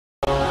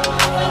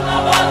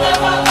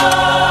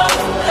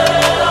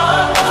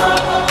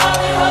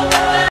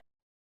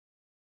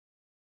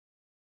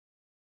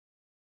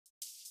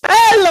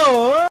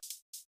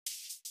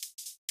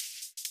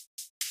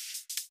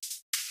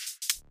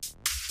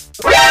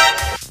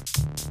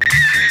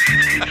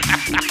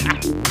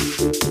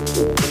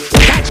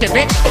Gotcha,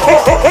 bitch!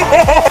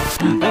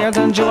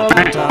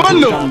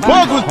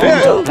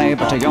 Play,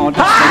 but to your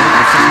day,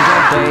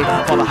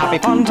 for the happy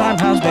fun time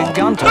has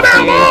begun to be.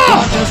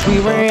 Not just we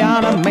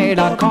reanimate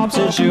our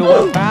corpses, you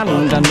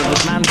abandoned and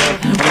dismantled.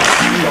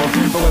 But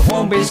we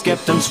won't be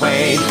skipped and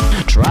swayed.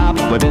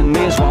 Trapped within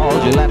these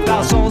walls, you left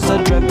our souls to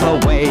drip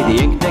away. The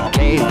ink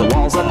decayed, the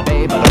walls are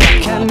bay, but the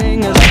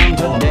reckoning is on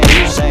today.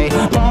 You say,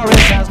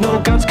 Boris has no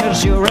guts,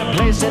 cause you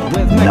replace it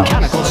with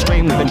mechanical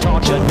strain. We've been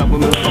tortured, but we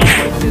move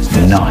forward. This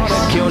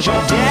disorder kills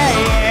your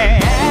day.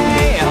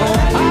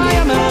 I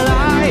am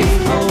alive,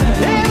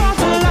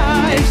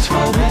 immortalized.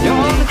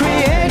 You're the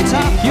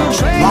creator, you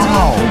traitor.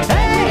 Wow.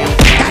 Hey,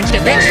 Gotcha,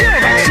 bitch!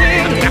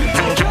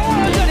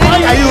 Why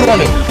are you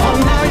running?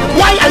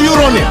 Why are you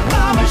running?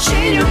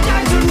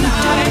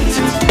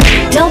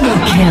 Double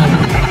kill.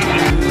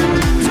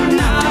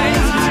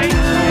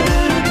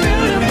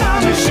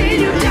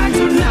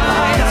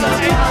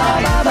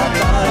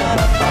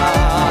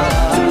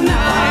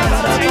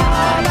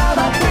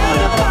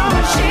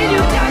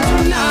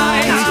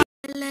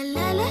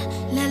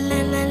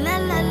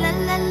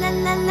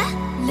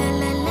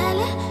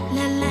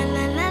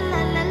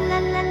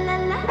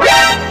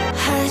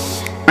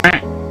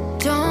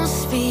 Don't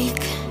speak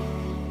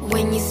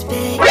when you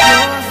spit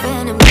your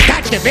venom.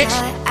 Gotcha, bitch!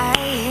 I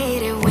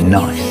hate it when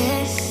you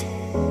hiss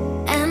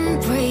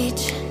and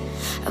preach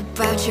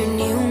about your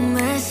new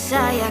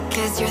messiah,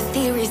 cause your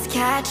theories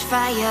catch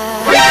fire.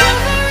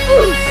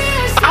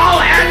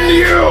 I'll end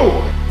you!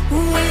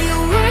 When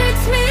your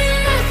words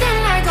mean nothing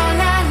like a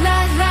la la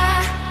la.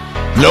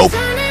 Nope.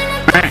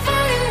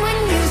 When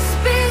you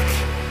speak,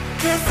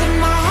 cause in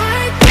my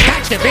heart,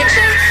 Gotcha, bitch!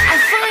 I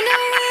find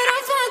out where the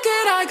fuck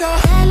did I go.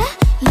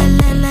 La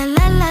la la la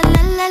la la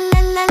la la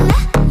la la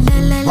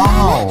la.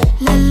 Wow.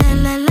 La la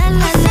la la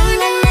la. I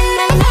find out where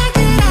the fuck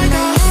did I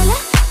go.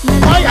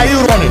 Why are you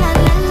running?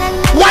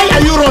 Why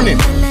are you running?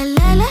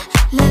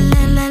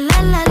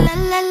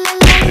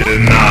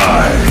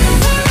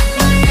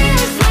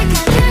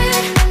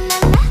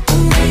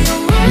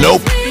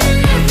 Nope.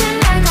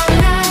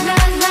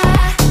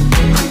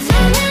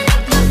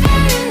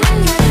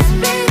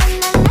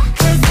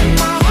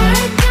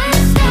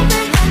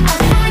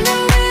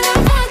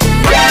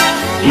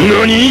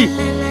 NANI?!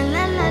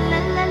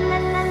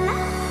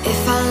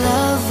 If our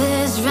love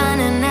is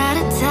running out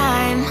of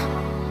time,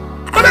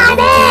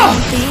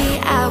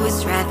 I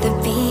was rather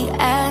be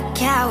a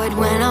coward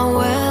when our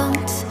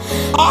worlds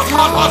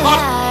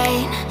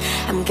collide.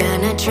 I'm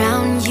gonna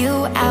drown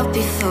you out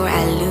before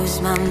I lose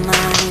my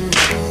mind.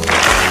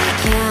 I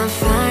can't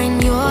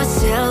find your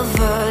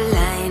silver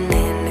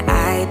lining.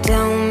 I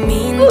don't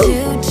mean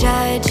to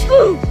judge,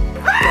 but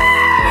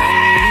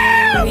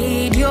when you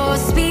read your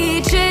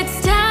speech, it's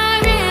tiring.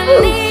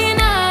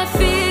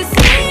 Enough is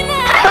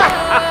enough.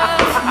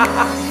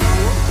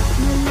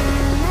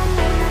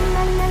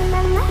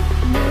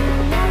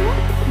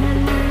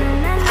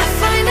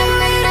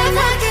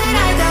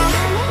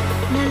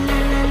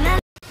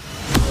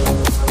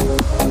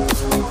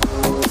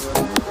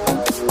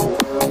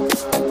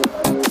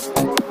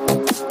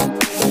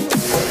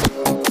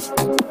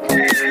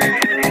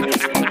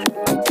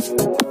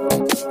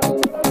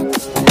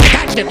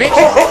 Gotcha, bitch!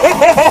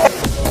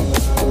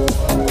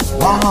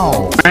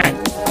 Wow.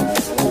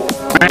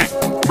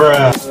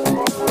 Bruh.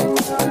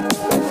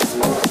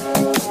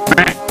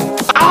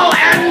 I'll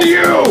end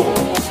you!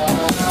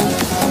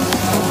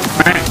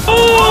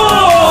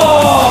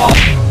 Oh!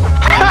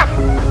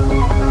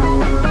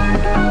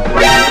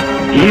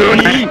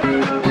 NANI?!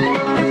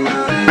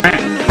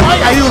 Why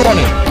are you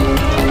running?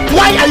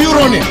 Why are you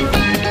running?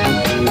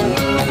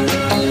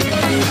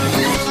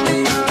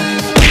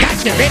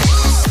 Gotcha, bitch!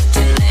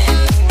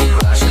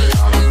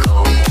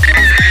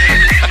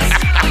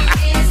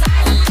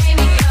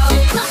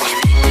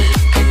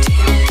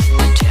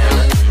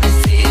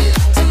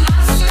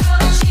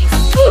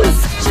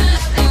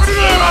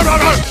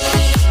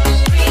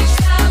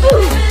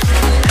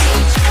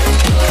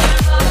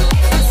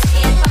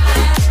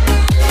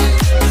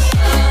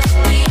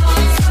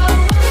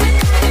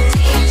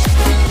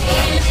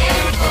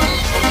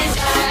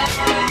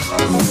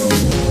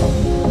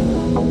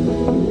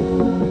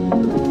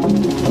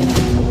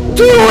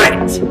 Do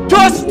it!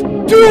 Just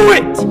do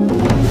it!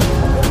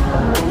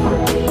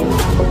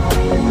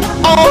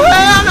 Oh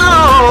no!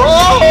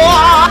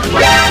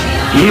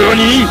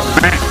 NANI?!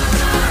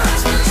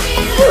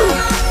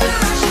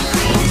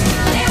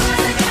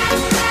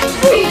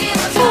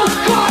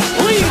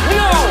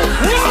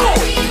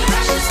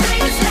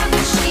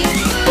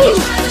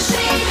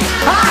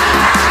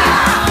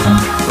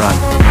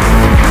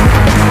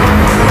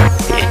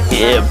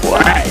 Yeah,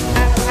 boy!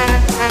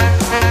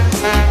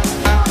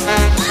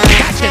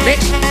 Gotcha,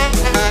 bitch!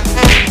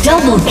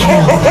 Double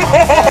kill.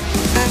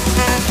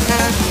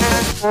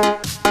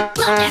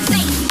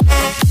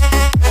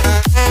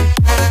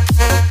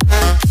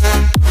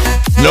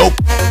 Nope.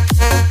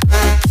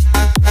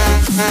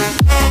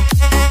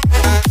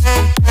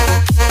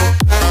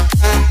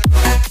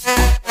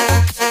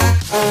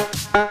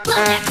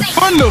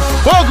 What the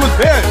fuck was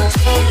that?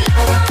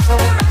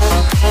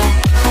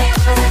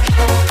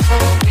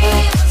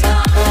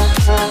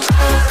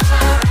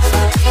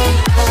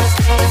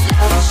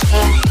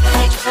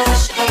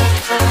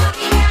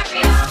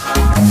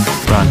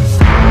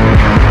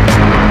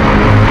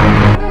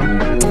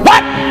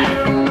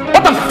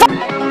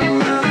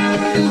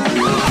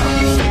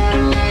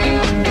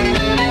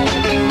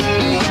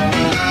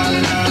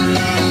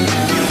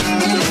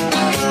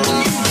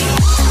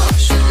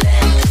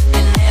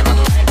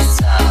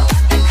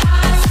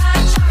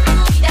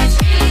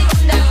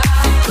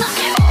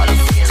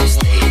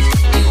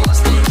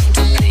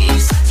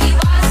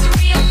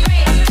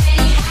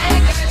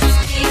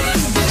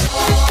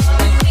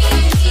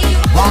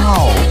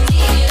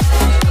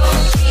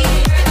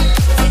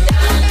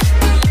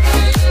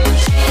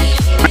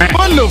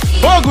 the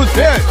fuck was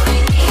that?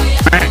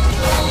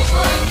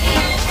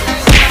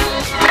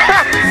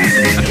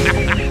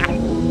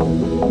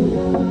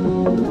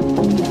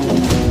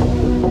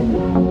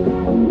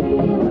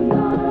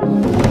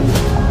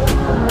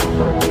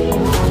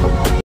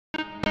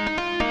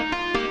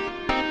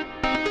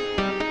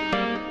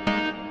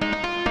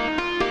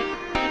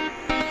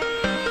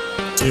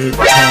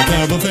 TikTok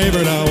have a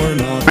favorite hour,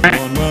 not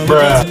one.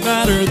 Well, it doesn't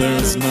matter,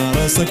 there's not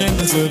a second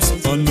that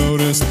slips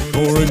unnoticed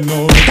or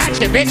ignored. Gotcha,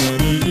 So bitch.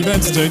 many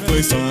events take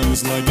place,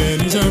 times like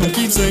an eternal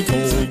keepsake.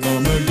 Hold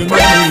on the good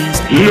memories,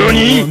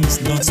 Nani?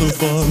 ones not so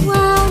fun.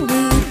 Well,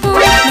 we both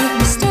make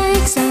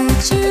mistakes and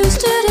choose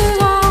to do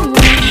wrong.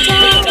 We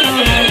don't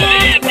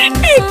know when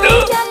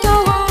some can't go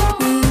on.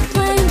 We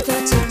blame the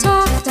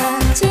TikTok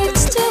that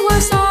ticks to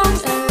our song.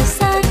 A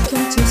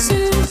second too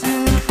soon,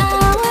 an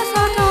hour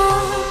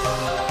forgone.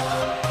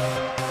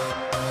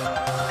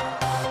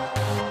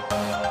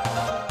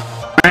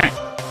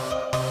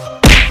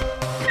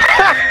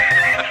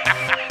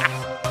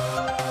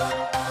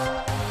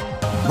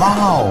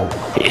 Wow.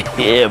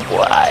 Yeah,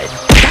 boy.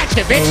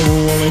 Gotcha, bitch.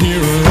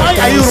 Why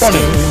are you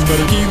running?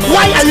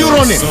 Why are you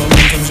running?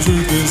 Sometimes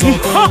truth is all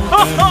cold,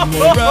 and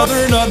I'd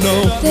rather not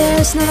know.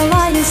 There's not a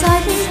light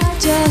inside me,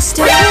 just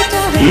a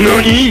flickering.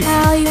 Nani?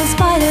 How you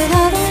inspired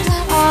others,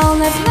 I'll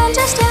never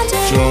understand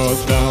it.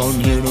 Shut down,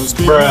 here no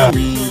speak Bruh.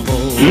 evil.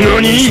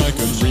 Nani? I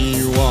can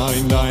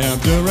rewind, I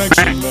have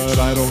direction, but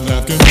I don't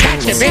have control.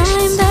 Gotcha, bitch.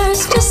 Time,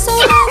 there's just so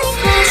many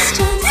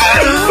questions.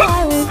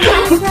 I will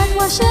regret,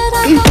 what should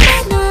I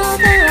have done?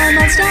 I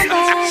must stand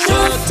by.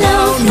 Shut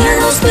down, here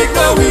no speak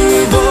no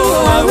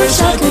evil. I wish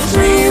I could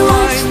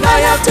rewind. I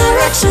have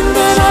direction,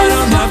 but I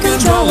don't have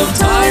control of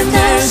time.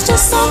 There's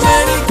just so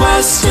many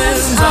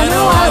questions. I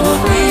know I will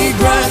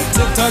regret.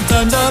 TikTok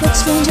time's up. But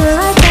stranger,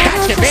 I gotta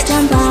Gotcha, just bitch.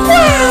 stand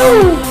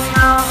by.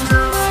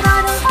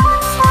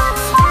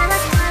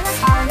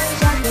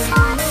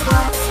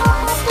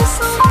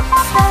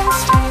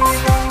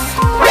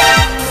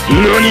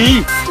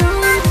 Nani?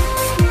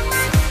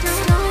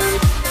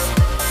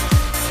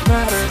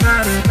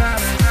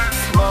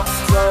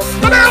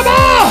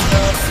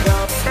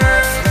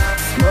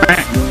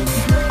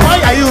 Why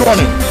are you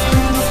running?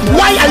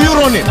 Why are you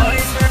running?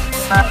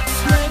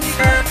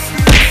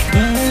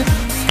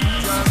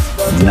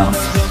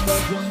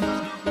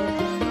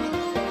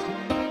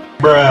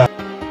 Bruh.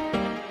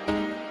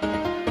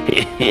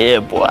 Yeah,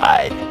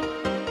 boy.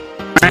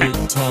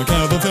 TikTok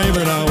have a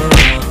favorite hour.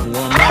 Not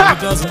one, but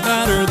it doesn't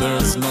matter.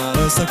 There's not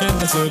a second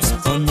that slips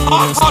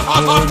unnoticed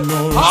or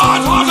ignored.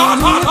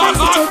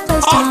 Take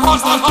place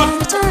times like an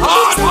eternity.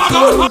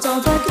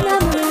 Don't forget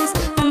memories,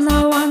 and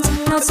the ones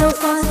not so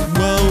fun.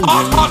 Well, we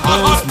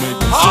both make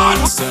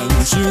mistakes and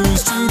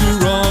choose to do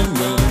wrong.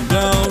 When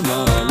down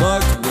on our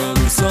luck, when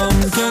some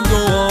can't go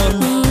on.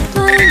 We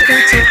blame the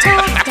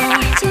TikTok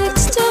that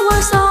ticks to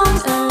our song.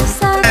 A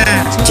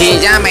second too Thì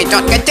ra soon, mày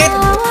chọn cái chết.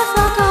 an hour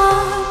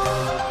forgone.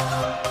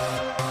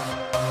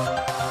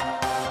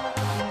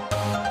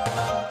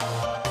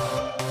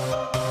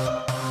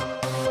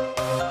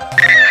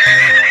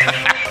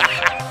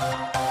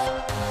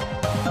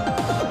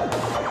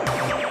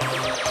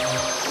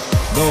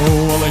 Though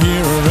all I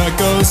hear are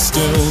echoes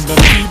still,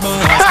 better keep my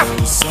eyes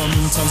closed.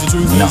 Sometimes the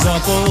truth is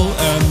awful,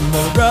 and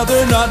I'd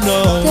rather not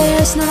know.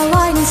 There's not a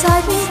light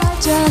inside me,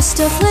 just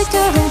a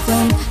flickering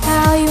flame.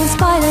 How you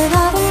inspired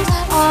others,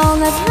 I'll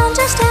never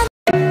understand.